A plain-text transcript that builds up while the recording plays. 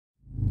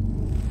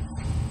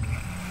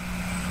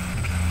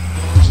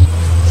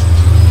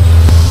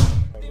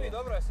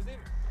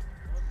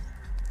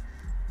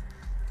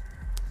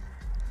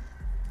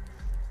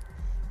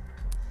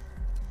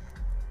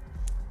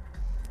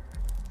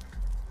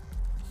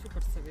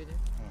se vidi.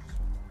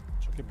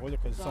 Čak i bolje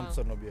kad je sam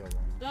crno-bijelo.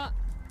 Da,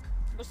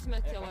 baš sam ja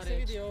htjela reći. Kako se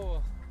vidi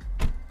ovo?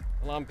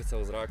 Lampica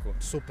u zraku.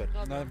 Super,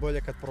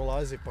 najbolje kad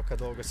prolazi pa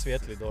kad ovoga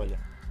svijetli dolje.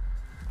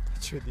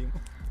 Znači vidimo.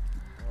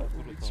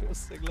 Uličio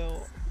se, gle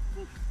ovo.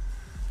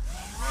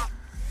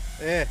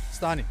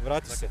 Stani,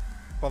 vrati se.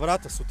 Pa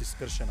vrata su ti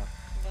skršena.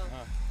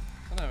 Da.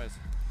 Pa ne vezi.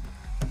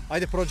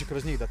 Ajde prođi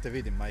kroz njih da te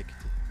vidim, majke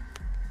ti.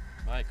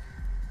 Majke.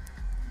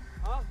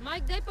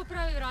 Majk, daj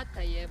popravi vrata,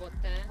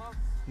 jebote.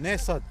 Ne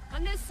sad. A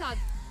ne sad.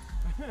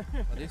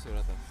 A gdje su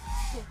vrata?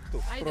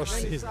 Tu,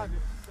 prošli si iznad.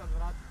 Sad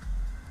vrati.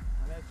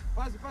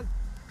 Pazi, pazi.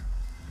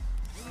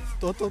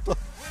 To.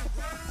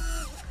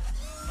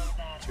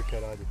 Čekaj,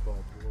 radi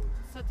hvala.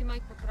 Sad ti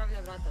Majk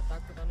popravlja vrata,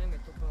 tako da nemoj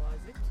tu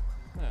prolazit.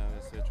 Ne,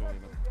 ja sve ću ovo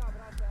imati.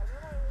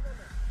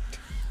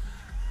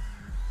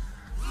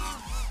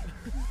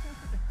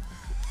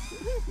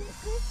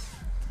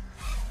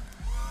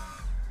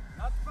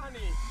 Not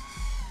funny.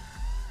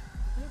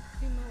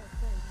 Ti malo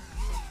taj.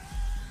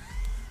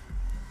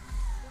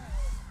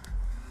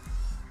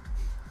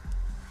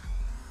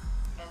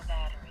 No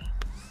battery.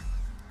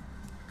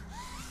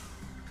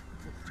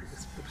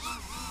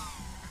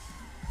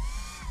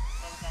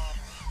 No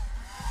battery.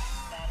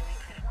 Battery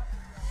critical.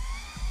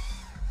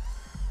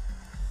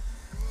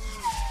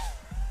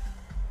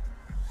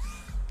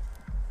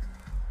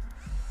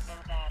 No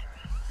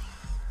battery.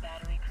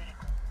 Battery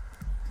critical.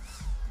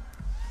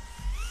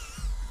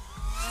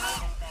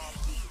 No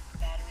battery.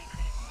 Battery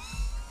critical.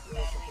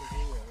 Battery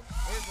critical.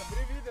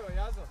 Zabri video,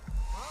 Jazo.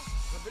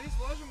 Zabri,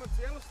 složimo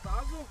cijelu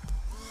stazu,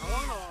 ali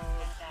ono,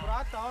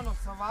 vrata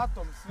sa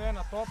vatom, sve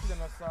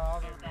natopljeno sa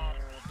ovim,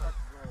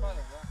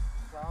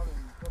 sa ovim,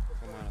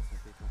 Pomara sam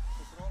pitao.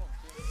 petrolom.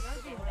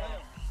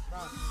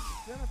 Da,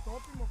 sve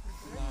natopimo,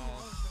 pripremimo.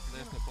 Na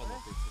desnoj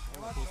podlaktici.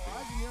 Evo pusti.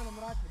 Ajde mi ono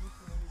mrake,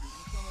 ništa ne vidi.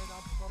 Samo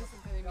jedan po tome. Mislim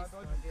kad je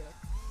mislila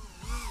direkt.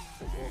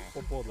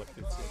 Po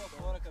podlaktici.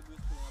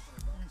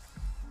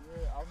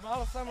 Ali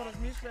malo samo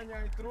razmišljanja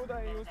i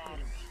truda i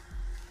uspjeli.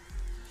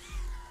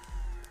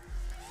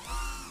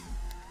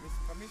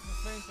 Mislim, pa mi smo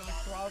sve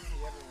intelektualci,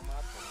 jebimo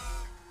mater.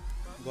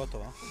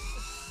 Gotovo.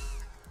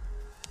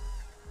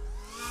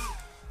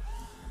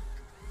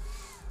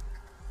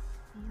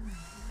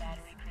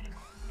 Battery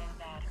critical. No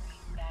battery.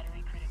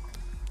 Battery critical.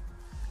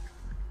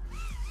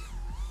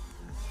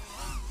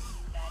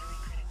 Battery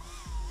critical.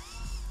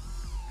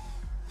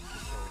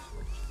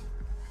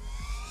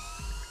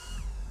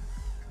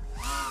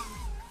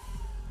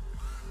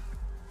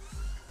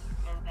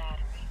 No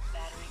battery.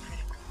 Battery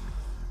critical.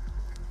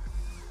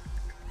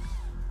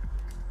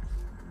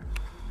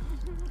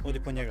 Odi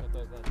po njega. To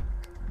je zadnje.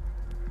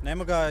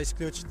 Nemo ga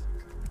isključiti.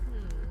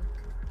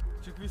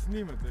 Ček, vi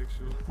snimate,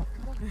 actually.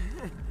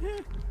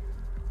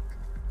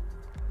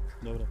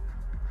 Dobro.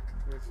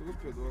 Jel se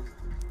uspio odvoziti?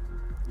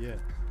 Je.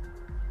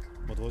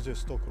 Odvozio je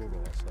 100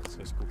 krugova sad,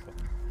 sve skupa.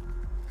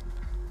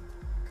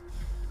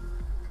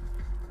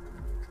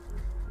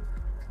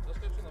 Znaš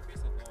kaj ću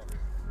napisat ovo?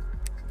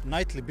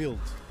 Nightly build.